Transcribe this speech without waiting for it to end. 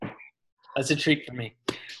That's a treat for me.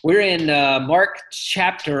 We're in Mark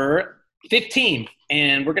chapter 15,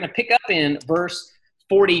 and we're going to pick up in verse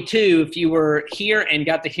 42. If you were here and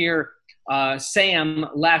got to hear Sam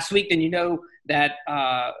last week, then you know that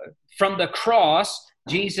from the cross,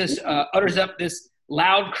 Jesus utters up this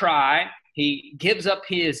loud cry. He gives up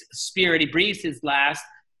his spirit. He breathes his last.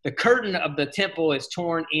 The curtain of the temple is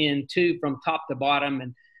torn in two from top to bottom,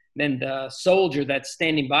 and then the soldier that's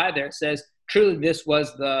standing by there says, "Truly, this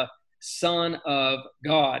was the Son of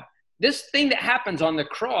God." This thing that happens on the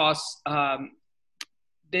cross,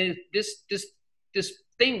 this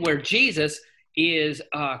thing where Jesus is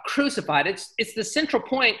crucified, it's the central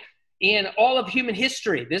point in all of human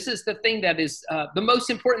history. This is the thing that is the most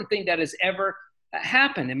important thing that has ever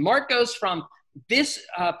happened. And Mark goes from this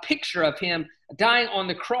picture of him dying on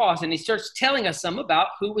the cross, and he starts telling us some about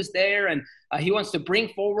who was there, and he wants to bring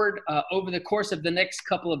forward over the course of the next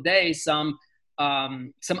couple of days some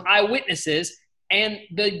eyewitnesses, and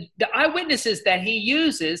the eyewitnesses that he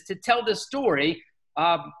uses to tell the story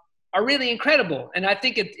are really incredible. And I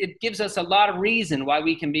think it gives us a lot of reason why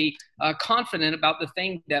we can be confident about the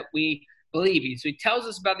thing that we believe. So he tells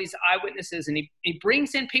us about these eyewitnesses, and he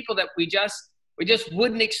brings in people that we just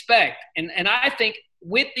wouldn't expect. And I think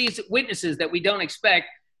with these witnesses that we don't expect,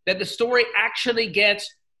 that the story actually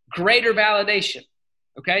gets greater validation.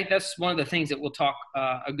 Okay, that's one of the things that we'll talk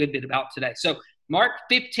a good bit about today. So Mark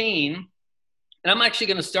 15, and I'm actually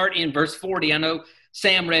going to start in verse 40. I know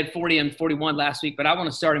Sam read 40 and 41 last week, but I want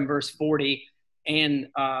to start in verse 40, and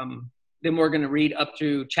then we're going to read up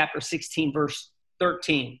to chapter 16, verse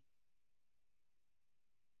 13.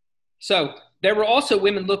 So there were also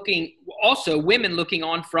women looking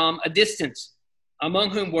on from a distance, among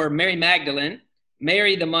whom were Mary Magdalene,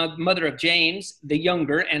 Mary, the mother of James, the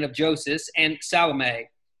younger, and of Joseph, and Salome.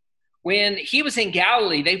 When he was in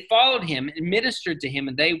Galilee, they followed him and ministered to him,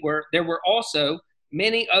 and there were also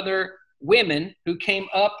many other women who came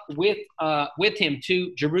up with him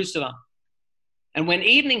to Jerusalem. And when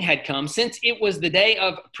evening had come, since it was the day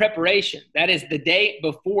of preparation, that is the day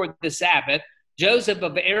before the Sabbath, Joseph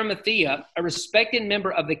of Arimathea, a respected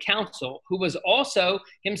member of the council, who was also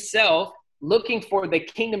himself looking for the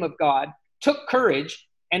kingdom of God, took courage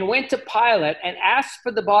and went to Pilate and asked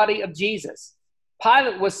for the body of Jesus.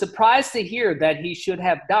 Pilate was surprised to hear that he should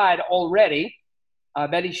have already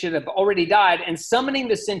died, and summoning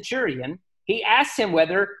the centurion, he asked him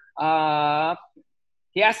whether he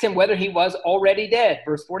was already dead.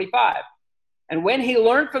 Verse 45. And when he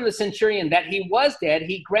learned from the centurion that he was dead,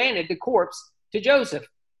 he granted the corpse to Joseph.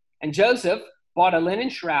 And Joseph bought a linen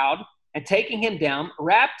shroud, and taking him down,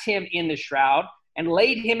 wrapped him in the shroud, and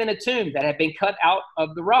laid him in a tomb that had been cut out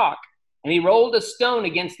of the rock. And he rolled a stone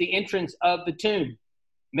against the entrance of the tomb.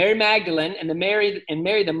 Mary Magdalene and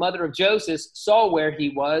Mary, the mother of Joseph, saw where he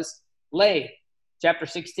was laid. Chapter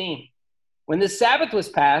 16. When the Sabbath was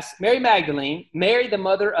past, Mary Magdalene, Mary the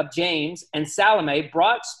mother of James, and Salome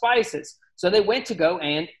brought spices. So they went to go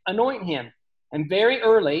and anoint him. And very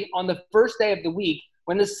early on the first day of the week,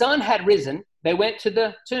 when the sun had risen, they went to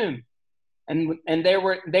the tomb. And they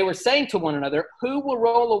were saying to one another, "Who will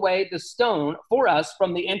roll away the stone for us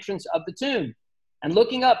from the entrance of the tomb?" And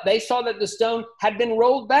looking up, they saw that the stone had been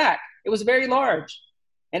rolled back. It was very large.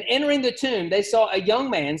 And entering the tomb, they saw a young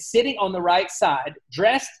man sitting on the right side,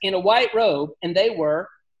 dressed in a white robe, and they were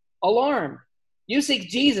alarmed. "You seek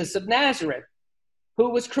Jesus of Nazareth, who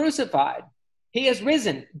was crucified. He has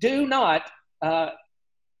risen. Do not..."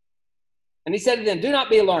 And he said to them, "Do not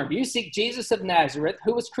be alarmed. You seek Jesus of Nazareth,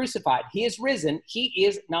 who was crucified. He is risen. He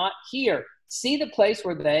is not here. See the place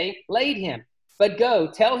where they laid him. But go,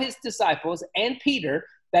 tell his disciples and Peter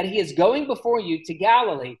that he is going before you to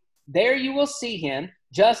Galilee. There you will see him,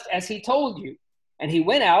 just as he told you." And he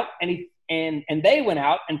went out, and they went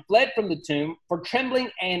out and fled from the tomb, for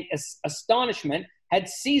trembling and astonishment had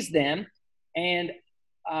seized them, and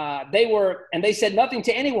they said nothing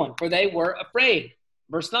to anyone, for they were afraid.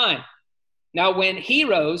 Verse 9. Now when he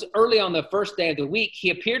rose early on the first day of the week, he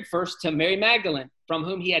appeared first to Mary Magdalene, from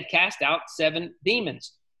whom he had cast out 7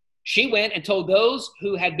 demons. She went and told those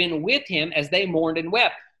who had been with him as they mourned and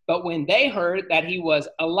wept. But when they heard that he was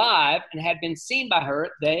alive and had been seen by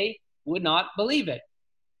her, they would not believe it.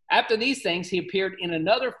 After these things, he appeared in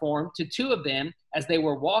another form to 2 of them as they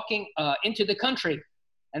were walking into the country.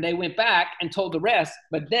 And they went back and told the rest,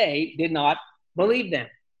 but they did not believe them.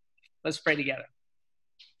 Let's pray together.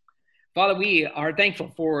 Father, we are thankful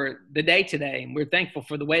for the day today, and we're thankful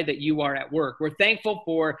for the way that you are at work. We're thankful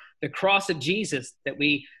for the cross of Jesus that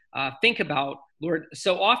we think about, Lord,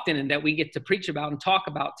 so often, and that we get to preach about and talk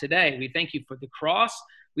about today. We thank you for the cross.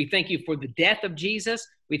 We thank you for the death of Jesus.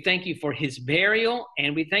 We thank you for his burial,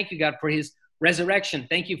 and we thank you, God, for his resurrection.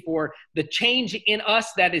 Thank you for the change in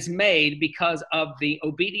us that is made because of the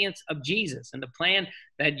obedience of Jesus and the plan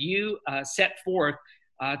that you set forth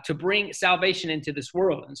to bring salvation into this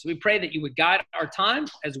world. And so we pray that you would guide our time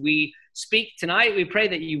as we speak tonight. We pray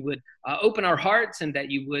that you would open our hearts and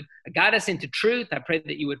that you would guide us into truth. I pray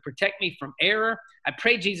that you would protect me from error. I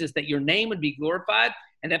pray, Jesus, that your name would be glorified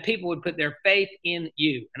and that people would put their faith in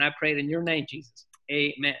you. And I pray it in your name, Jesus.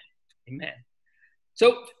 Amen. Amen.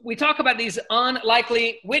 So we talk about these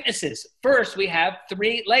unlikely witnesses. First, we have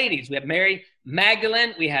three ladies. We have Mary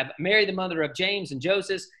Magdalene, we have Mary, the mother of James and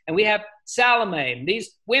Joseph, and we have Salome. And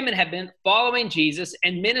these women have been following Jesus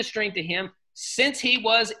and ministering to him since he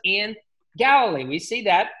was in Galilee. We see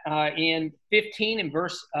that in 15 and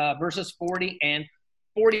verses 40 and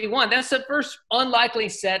 41. That's the first unlikely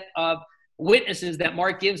set of witnesses that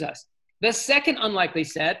Mark gives us. The second unlikely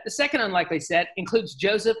set includes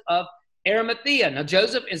Joseph of Arimathea. Now,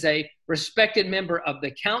 Joseph is a respected member of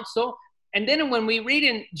the council. And then when we read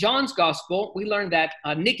in John's gospel, we learn that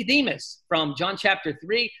Nicodemus from John chapter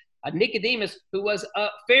 3, Nicodemus, who was a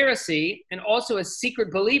Pharisee and also a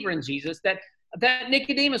secret believer in Jesus, that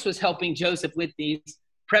Nicodemus was helping Joseph with these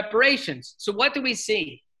preparations. So what do we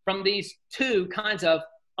see from these two kinds of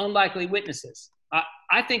unlikely witnesses?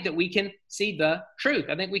 I think that we can see the truth.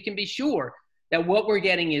 I think we can be sure that what we're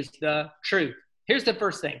getting is the truth. Here's the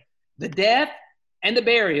first thing. The death and the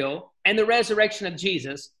burial and the resurrection of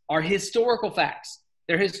Jesus are historical facts.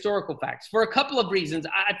 They're historical facts. For a couple of reasons,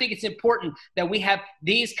 I think it's important that we have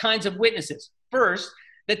these kinds of witnesses. First,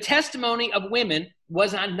 the testimony of women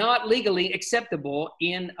was not legally acceptable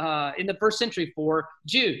in the first century for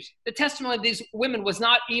Jews. The testimony of these women was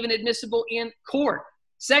not even admissible in court.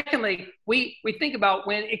 Secondly, we think about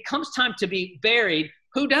when it comes time to be buried,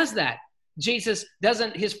 who does that? Jesus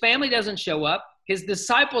doesn't, his family doesn't show up. His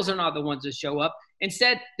disciples are not the ones that show up.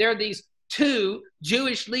 Instead, there are these two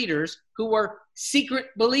Jewish leaders who were secret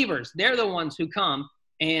believers. They're the ones who come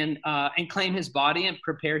and claim his body and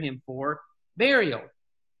prepare him for burial.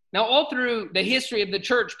 Now, all through the history of the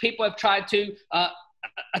church, people have tried to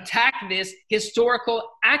attack this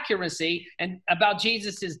historical accuracy and about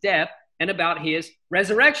Jesus' death and about his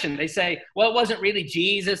resurrection. They say, well, it wasn't really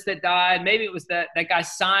Jesus that died. Maybe it was that guy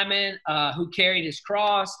Simon who carried his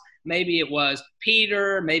cross. Maybe it was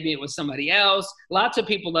Peter. Maybe it was somebody else. Lots of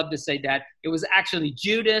people love to say that it was actually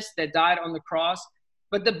Judas that died on the cross.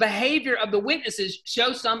 But the behavior of the witnesses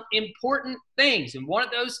shows some important things. And one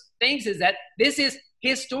of those things is that this is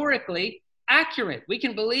historically accurate. We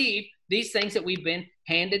can believe these things that we've been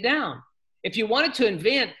handed down. If you wanted to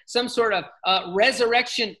invent some sort of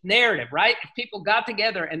resurrection narrative, right? If people got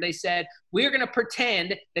together and they said, we're going to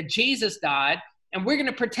pretend that Jesus died, and we're going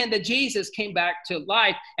to pretend that Jesus came back to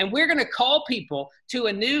life, and we're going to call people to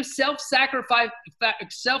a new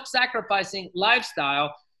self-sacrificing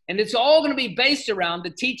lifestyle, and it's all going to be based around the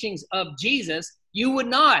teachings of Jesus, you would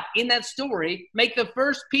not, in that story, make the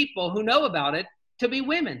first people who know about it to be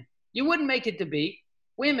women. You wouldn't make it to be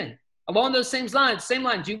women. Along those same lines,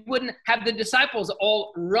 you wouldn't have the disciples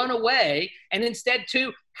all run away, and instead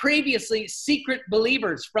two previously secret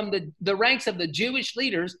believers from the ranks of the Jewish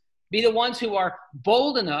leaders be the ones who are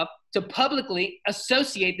bold enough to publicly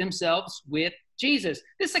associate themselves with Jesus.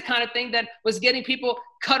 This is the kind of thing that was getting people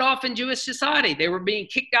cut off in Jewish society. They were being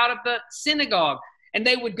kicked out of the synagogue, and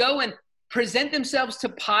they would go and present themselves to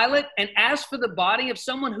Pilate and ask for the body of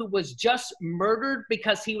someone who was just murdered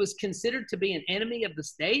because he was considered to be an enemy of the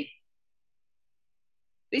state.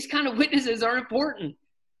 These kind of witnesses are important.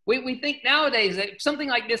 We think nowadays that if something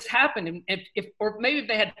like this happened, or maybe if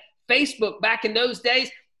they had Facebook back in those days,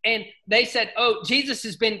 and they said, oh, Jesus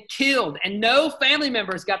has been killed, and no family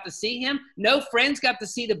members got to see him, no friends got to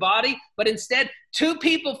see the body, but instead two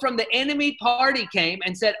people from the enemy party came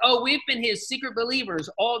and said, oh, we've been his secret believers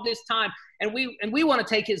all this time, and we want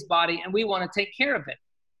to take his body, and we want to take care of it.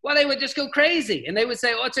 Well, they would just go crazy, and they would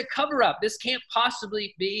say, oh, it's a cover-up. This can't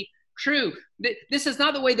possibly be true. This is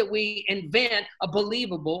not the way that we invent a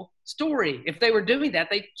believable story. If they were doing that,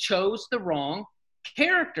 they chose the wrong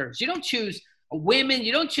characters. You don't choose women,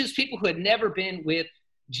 you don't choose people who had never been with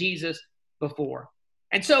Jesus before.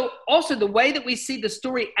 And so also the way that we see the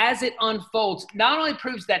story as it unfolds not only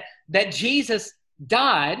proves that Jesus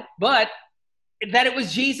died, but that it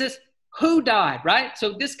was Jesus who died, right?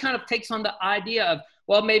 So this kind of takes on the idea of,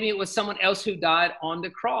 well, maybe it was someone else who died on the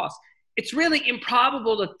cross. It's really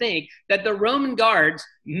improbable to think that the Roman guards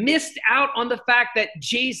missed out on the fact that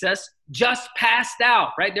Jesus just passed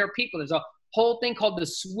out, right? There are people, there's a whole thing called the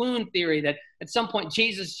swoon theory that at some point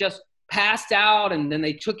Jesus just passed out, and then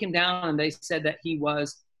they took him down, and they said that he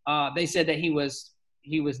was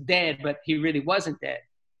dead, but he really wasn't dead.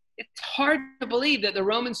 It's hard to believe that the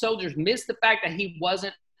Roman soldiers missed the fact that he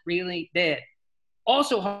wasn't really dead.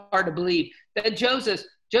 Also hard to believe that Joseph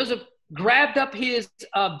grabbed up his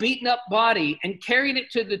beaten up body and carried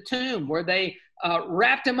it to the tomb, where they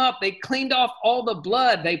wrapped him up. They cleaned off all the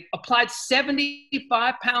blood. They applied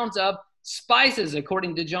 75 pounds of spices,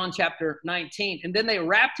 according to John chapter 19. And then they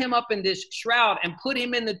wrapped him up in this shroud and put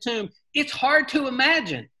him in the tomb. It's hard to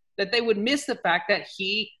imagine that they would miss the fact that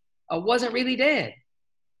he wasn't really dead.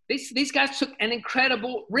 These guys took an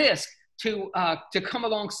incredible risk to come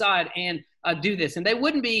alongside and do this. And they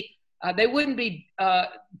wouldn't be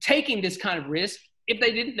taking this kind of risk if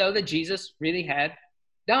they didn't know that Jesus really had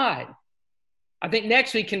died. I think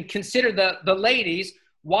next we can consider the ladies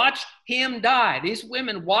watched him die. These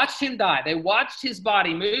women watched him die. They watched his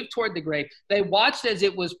body move toward the grave. They watched as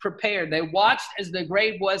it was prepared. They watched as the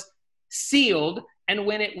grave was sealed. And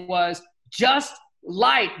when it was just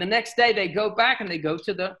light, the next day they go back and they go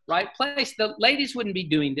to the right place. The ladies wouldn't be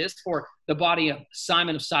doing this for the body of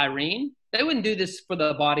Simon of Cyrene. They wouldn't do this for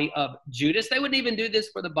the body of Judas. They wouldn't even do this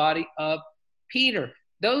for the body of Peter.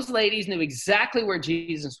 Those ladies knew exactly where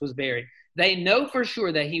Jesus was buried. They know for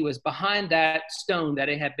sure that he was behind that stone, that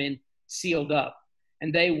it had been sealed up.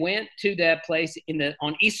 And they went to that place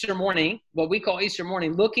on Easter morning, what we call Easter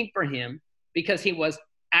morning, looking for him, because he was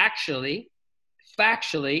actually,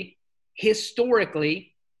 factually,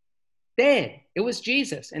 historically dead. It was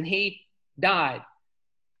Jesus, and he died.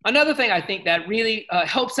 Another thing I think that really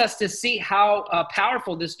helps us to see how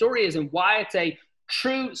powerful this story is and why it's a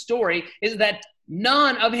true story is that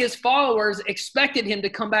none of his followers expected him to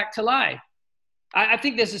come back to life. I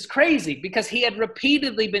think this is crazy, because he had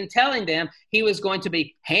repeatedly been telling them he was going to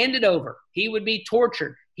be handed over, he would be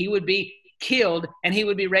tortured, he would be killed, and he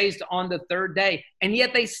would be raised on the third day. And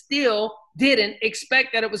yet they still didn't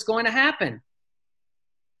expect that it was going to happen,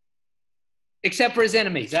 except for his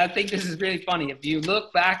enemies. I think this is really funny. If you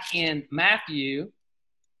look back in Matthew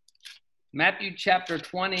chapter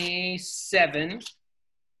 27,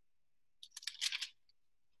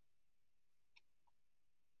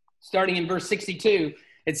 starting in verse 62,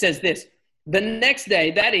 it says this: the next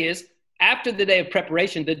day, that is, after the day of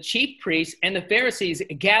preparation, the chief priests and the Pharisees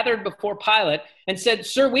gathered before Pilate and said,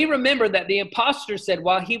 "Sir, we remember that the impostor said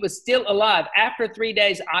while he was still alive, 'After 3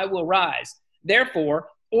 days I will rise.' Therefore,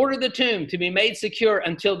 order the tomb to be made secure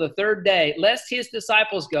until the third day, lest his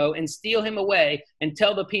disciples go and steal him away and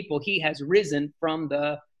tell the people he has risen from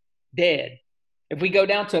the dead." If we go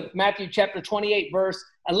down to Matthew chapter 28, verse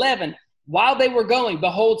 11, while they were going,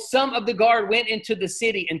 behold, some of the guard went into the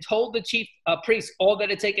city and told the chief priests all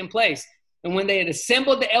that had taken place. And when they had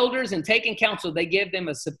assembled the elders and taken counsel, they gave them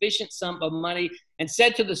a sufficient sum of money and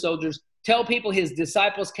said to the soldiers, "Tell people his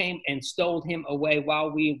disciples came and stole him away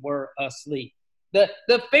while we were asleep."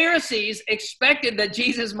 The Pharisees expected that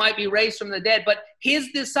Jesus might be raised from the dead, but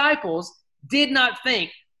his disciples did not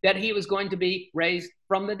think that he was going to be raised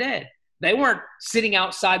from the dead. They weren't sitting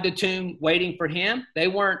outside the tomb waiting for him. They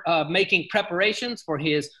weren't making preparations for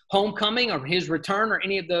his homecoming or his return or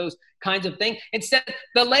any of those kinds of things. Instead,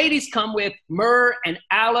 the ladies come with myrrh and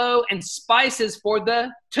aloe and spices for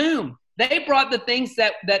the tomb. They brought the things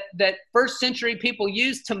that first century people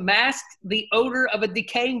used to mask the odor of a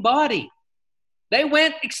decaying body. They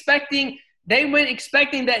went expecting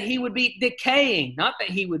that he would be decaying, not that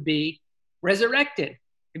he would be resurrected.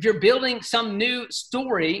 If you're building some new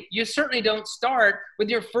story, you certainly don't start with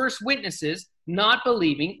your first witnesses not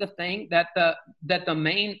believing the thing that the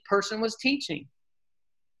main person was teaching.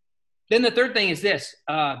 Then the third thing is this,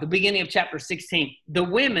 the beginning of chapter 16. The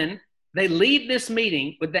women, they leave this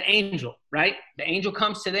meeting with the angel, right? The angel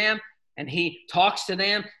comes to them and he talks to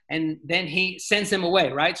them and then he sends them away,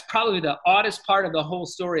 right? It's probably the oddest part of the whole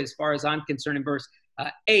story as far as I'm concerned. In verse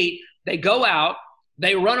 8, they go out,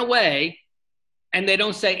 they run away, and they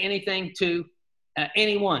don't say anything to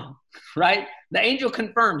anyone, right? The angel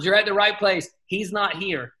confirms, you're at the right place. He's not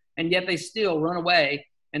here. And yet they still run away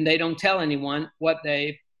and they don't tell anyone what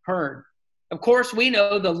they've heard. Of course, we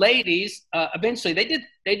know the ladies, eventually they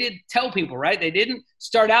did tell people, right? They didn't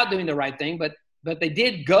start out doing the right thing, but they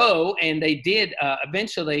did go and they did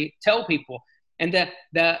eventually tell people. And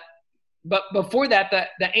but before that,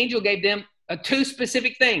 the angel gave them two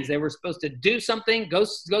specific things. They were supposed to do something, go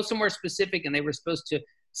somewhere specific, and they were supposed to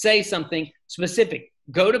say something specific.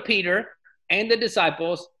 Go to Peter and the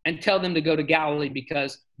disciples and tell them to go to Galilee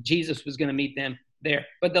because Jesus was going to meet them there.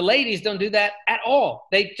 But the ladies don't do that at all.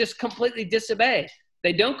 They just completely disobey.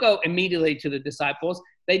 They don't go immediately to the disciples.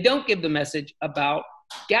 They don't give the message about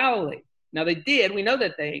Galilee. Now they did. We know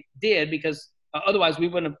that they did because otherwise we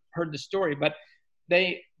wouldn't have heard the story. But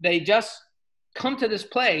they just come to this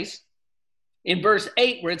place in verse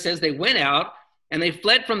 8 where it says they went out and they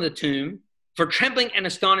fled from the tomb, for trembling and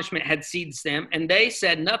astonishment had seized them, and they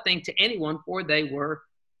said nothing to anyone, for they were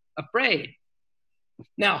afraid.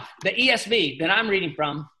 Now, the ESV that I'm reading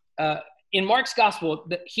from, in Mark's gospel,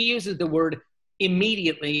 he uses the word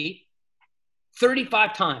immediately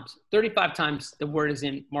 35 times. 35 times the word is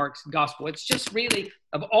in Mark's gospel. It's just really,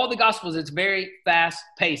 of all the gospels, it's very fast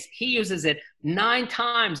paced. He uses it 9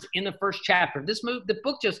 times in the first chapter. The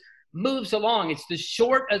book just moves along. It's the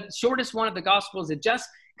shortest one of the gospels. It just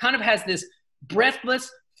kind of has this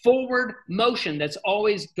breathless forward motion that's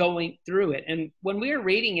always going through it. And when we are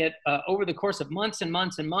reading it over the course of months and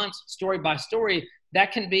months and months, story by story,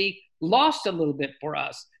 that can be lost a little bit for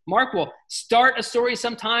us. Mark will start a story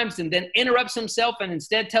sometimes and then interrupts himself and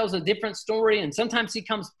instead tells a different story. And sometimes he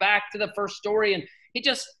comes back to the first story, and he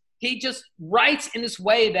just writes in this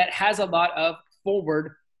way that has a lot of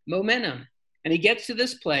forward momentum. And he gets to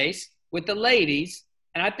this place with the ladies,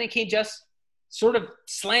 and I think he just sort of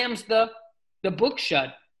slams the book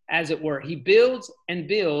shut, as it were. He builds and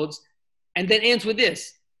builds and then ends with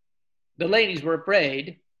this. The ladies were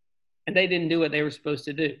afraid and they didn't do what they were supposed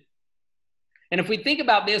to do. And if we think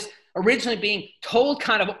about this originally being told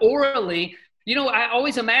kind of orally, I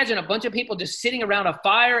always imagine a bunch of people just sitting around a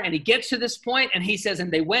fire, and he gets to this point and he says,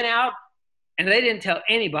 and they went out and they didn't tell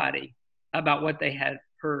anybody about what they had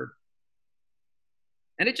heard.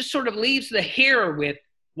 And it just sort of leaves the hearer with,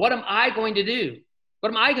 what am I going to do? What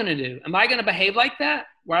am I going to do? Am I going to behave like that?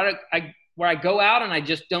 Where I go out and I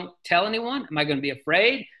just don't tell anyone? Am I going to be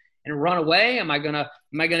afraid and run away? Am I going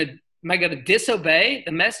to disobey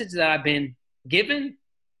the message that I've been given?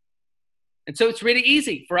 And so it's really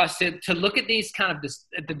easy for us to look at these kind of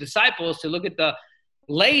the disciples, to look at the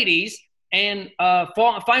ladies and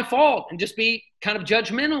find fault and just be kind of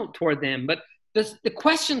judgmental toward them. But the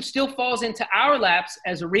question still falls into our laps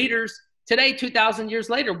as readers today, 2,000 years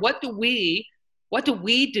later. What do we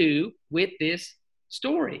do with this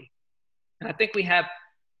story? And I think we have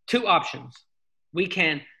 2 options. We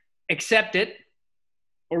can accept it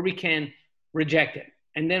or we can reject it.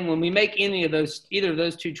 And then when we make either of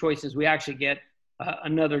those 2 choices, we actually get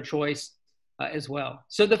another choice as well.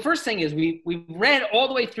 So the first thing is we've read all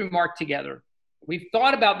the way through Mark together. We've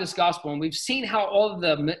thought about this gospel, and we've seen how all of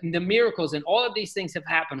the miracles and all of these things have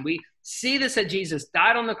happened. We see this, that Jesus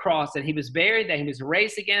died on the cross, that he was buried, that he was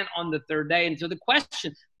raised again on the 3rd day. And so the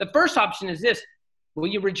first option is this: will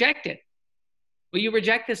you reject it? Will you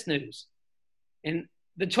reject this news? And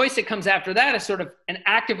the choice that comes after that is sort of an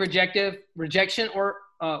active rejection, or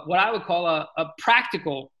what I would call a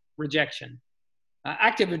practical rejection.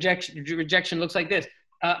 Active rejection looks like this.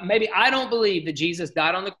 Maybe I don't believe that Jesus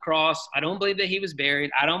died on the cross. I don't believe that he was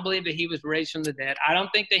buried. I don't believe that he was raised from the dead. I don't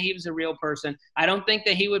think that he was a real person. I don't think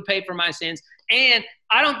that he would pay for my sins. And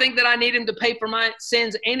I don't think that I need him to pay for my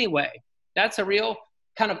sins anyway. That's a real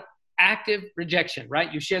kind of active rejection,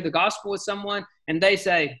 right? You share the gospel with someone and they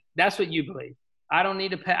say, that's what you believe. I don't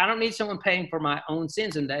need to pay. I don't need someone paying for my own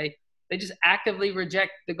sins. And they just actively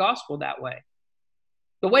reject the gospel that way.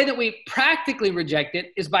 The way that we practically reject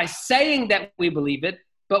it is by saying that we believe it,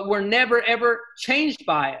 but we're never, ever changed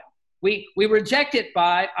by it. We reject it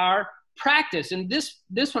by our practice. And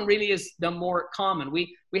this one really is the more common.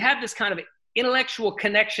 We have this kind of intellectual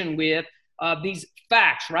connection with these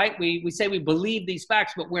facts, right? We say we believe these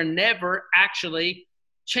facts, but we're never actually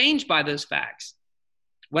changed by those facts.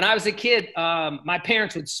 When I was a kid, my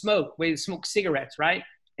parents would smoke. We'd smoke cigarettes, right?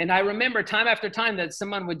 And I remember time after time that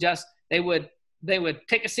someone would they would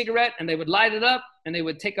take a cigarette and they would light it up and they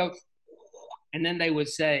would take a, and then they would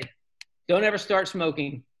say, don't ever start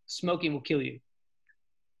smoking. Smoking will kill you.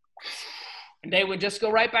 And they would just go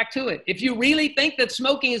right back to it. If you really think that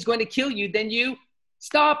smoking is going to kill you, then you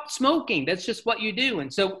stop smoking. That's just what you do.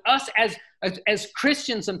 And so us as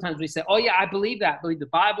Christians, sometimes we say, oh yeah, I believe that. I believe the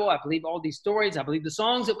Bible. I believe all these stories. I believe the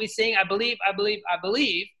songs that we sing. I believe.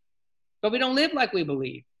 But we don't live like we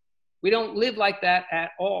believe. We don't live like that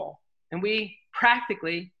at all. And we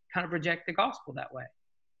practically kind of reject the gospel that way.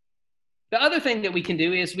 The other thing that we can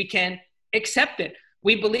do is we can accept it.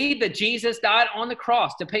 We believe that Jesus died on the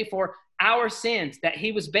cross to pay for our sins, that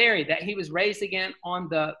he was buried, that he was raised again on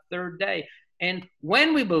the 3rd day. And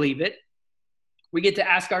when we believe it, we get to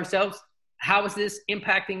ask ourselves, how is this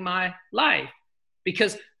impacting my life?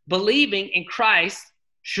 Because believing in Christ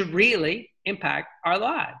should really impact our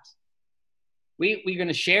lives. We're going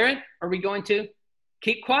to share it, or are we going to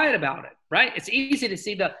keep quiet about it, right? It's easy to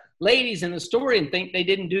see the ladies in the story and think they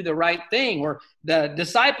didn't do the right thing, or the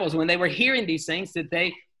disciples, when they were hearing these things, that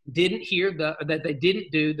they didn't hear that they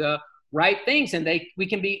didn't do the right things, and we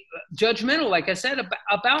can be judgmental, like I said,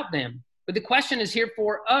 about them. But the question is here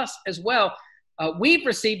for us as well. We've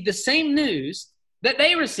received the same news that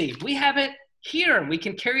they received. We have it here. We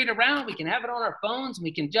can carry it around. We can have it on our phones.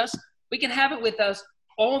 We can have it with us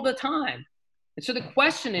all the time. And so the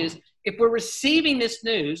question is, if we're receiving this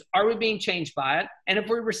news, are we being changed by it? And if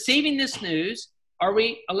we're receiving this news, are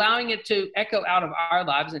we allowing it to echo out of our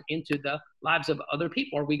lives and into the lives of other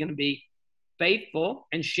people? Are we going to be faithful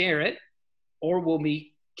and share it, or will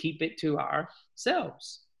we keep it to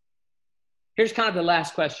ourselves? Here's kind of the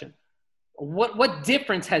last question. What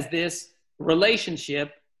difference has this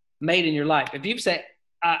relationship made in your life? If you say,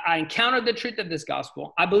 I encountered the truth of this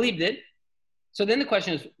gospel, I believed it. So then the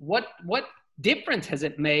question is, what difference has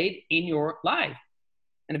it made in your life?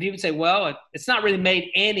 And if you would say, well, it's not really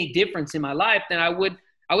made any difference in my life, then I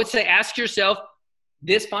would say, ask yourself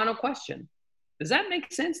this final question. Does that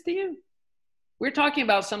make sense to you? We're talking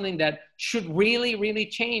about something that should really, really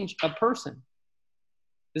change a person.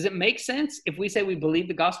 Does it make sense if we say we believe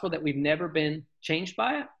the gospel that we've never been changed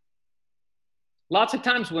by it? Lots of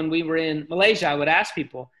times when we were in Malaysia, I would ask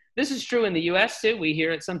people, this is true in the U.S. too. We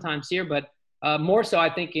hear it sometimes here, but more so I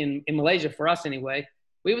think in Malaysia, for us anyway,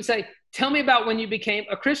 we would say, tell me about when you became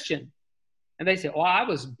a Christian. And they say, oh, I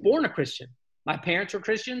was born a Christian. My parents were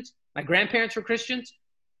Christians. My grandparents were Christians.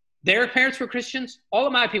 Their parents were Christians. All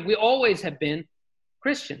of my people, we always have been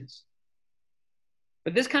Christians.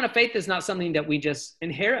 But this kind of faith is not something that we just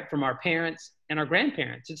inherit from our parents and our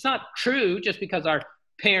grandparents. It's not true just because our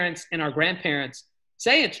parents and our grandparents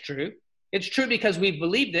say it's true. It's true because we've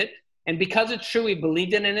believed it. And because it's true, we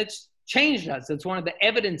believed it, and it's changed us. It's one of the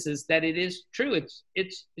evidences that it is true.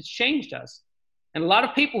 It's changed us. And a lot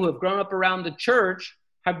of people who have grown up around the church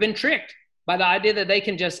have been tricked by the idea that they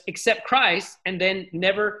can just accept Christ and then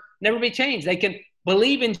never be changed. They can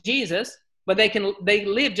believe in Jesus, but they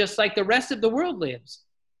live just like the rest of the world lives.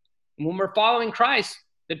 And when we're following Christ,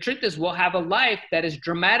 the truth is we'll have a life that is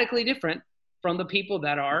dramatically different from the people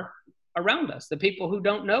that are around us, the people who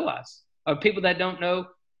don't know us, or people that don't know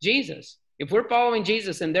Jesus. If we're following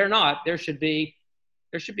Jesus and they're not, there should be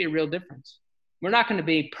a real difference. We're not going to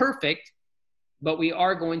be perfect, but we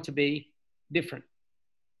are going to be different.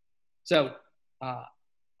 So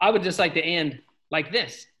I would just like to end like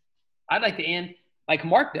this. I'd like to end like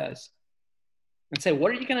Mark does and say,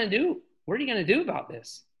 what are you going to do? What are you going to do about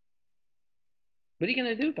this? What are you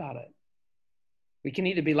going to do about it? We can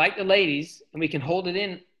either be like the ladies and we can hold it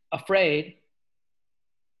in afraid,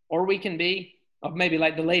 or we can be maybe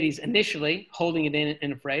like the ladies initially holding it in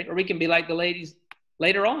and afraid, or we can be like the ladies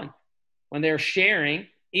later on when they're sharing,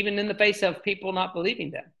 even in the face of people not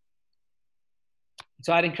believing them.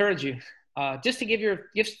 So I'd encourage you just to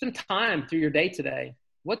give some time through your day today.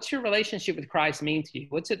 What's your relationship with Christ mean to you?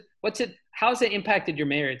 How's it impacted your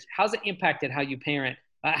marriage? How's it impacted how you parent?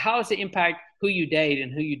 How does it impact who you date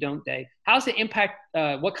and who you don't date? How does it impact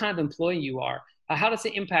what kind of employee you are? How does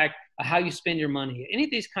it impact how you spend your money? Any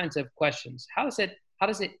of these kinds of questions. How does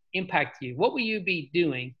it impact you? What will you be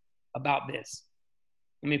doing about this?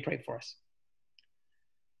 Let me pray for us.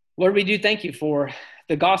 Lord, we do thank you for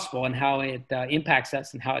the gospel and how it impacts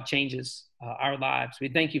us and how it changes our lives. We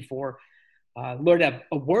thank you for, Lord, a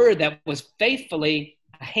word that was faithfully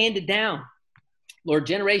handed down, Lord,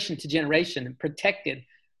 generation to generation, and protected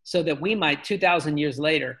so that we might 2,000 years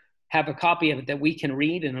later have a copy of it that we can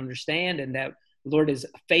read and understand, and that, Lord, is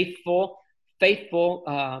a faithful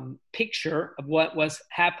picture of what was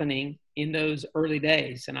happening in those early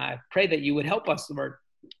days. And I pray that you would help us, Lord,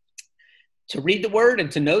 to read the word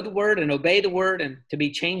and to know the word and obey the word, and to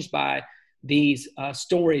be changed by these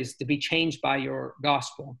stories, to be changed by your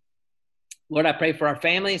gospel. Lord, I pray for our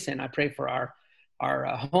families, and I pray for our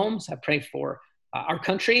homes. I pray for our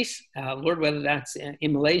countries, Lord, whether that's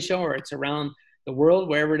in Malaysia or it's around the world,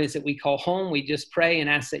 wherever it is that we call home. We just pray and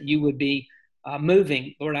ask that you would be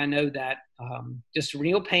moving. Lord, I know that just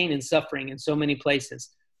real pain and suffering in so many places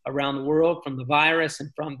around the world, from the virus and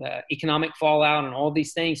from the economic fallout and all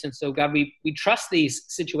these things. And so, God, we trust these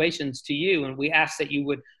situations to you, and we ask that you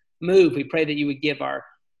would move. We pray that you would give our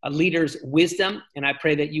leaders wisdom, and I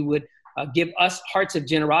pray that you would give us hearts of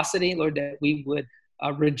generosity, Lord, that we would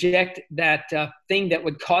reject that thing that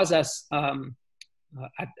would cause us.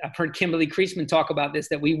 I've heard Kimberly Kreisman talk about this,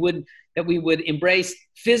 that we would embrace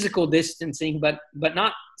physical distancing, but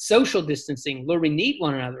not social distancing. Lord, we need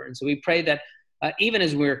one another. And so we pray that even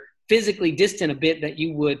as we're physically distant a bit, that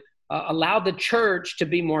you would allow the church to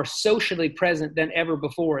be more socially present than ever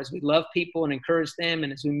before, as we love people and encourage them,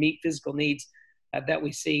 and as we meet physical needs that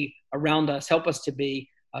we see around us. Help us to be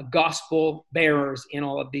gospel bearers in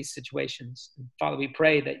all of these situations. And Father, we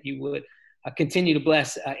pray that you would continue to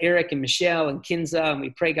bless Eric and Michelle and Kinza, and we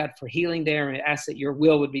pray, God, for healing there, and ask that your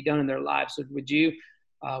will would be done in their lives. So would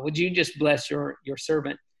you just bless your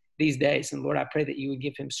servant these days? And Lord, I pray that you would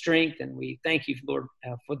give him strength, and we thank you, Lord,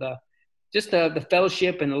 for the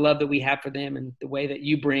fellowship and the love that we have for them, and the way that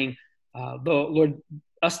you bring, Lord,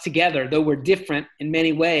 us together. Though we're different in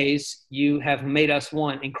many ways, you have made us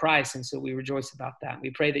one in Christ, and so we rejoice about that.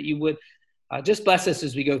 We pray that you would just bless us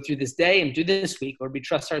as we go through this day and through this week. Lord, we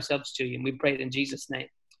trust ourselves to you, and we pray it in Jesus' name.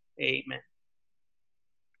 Amen.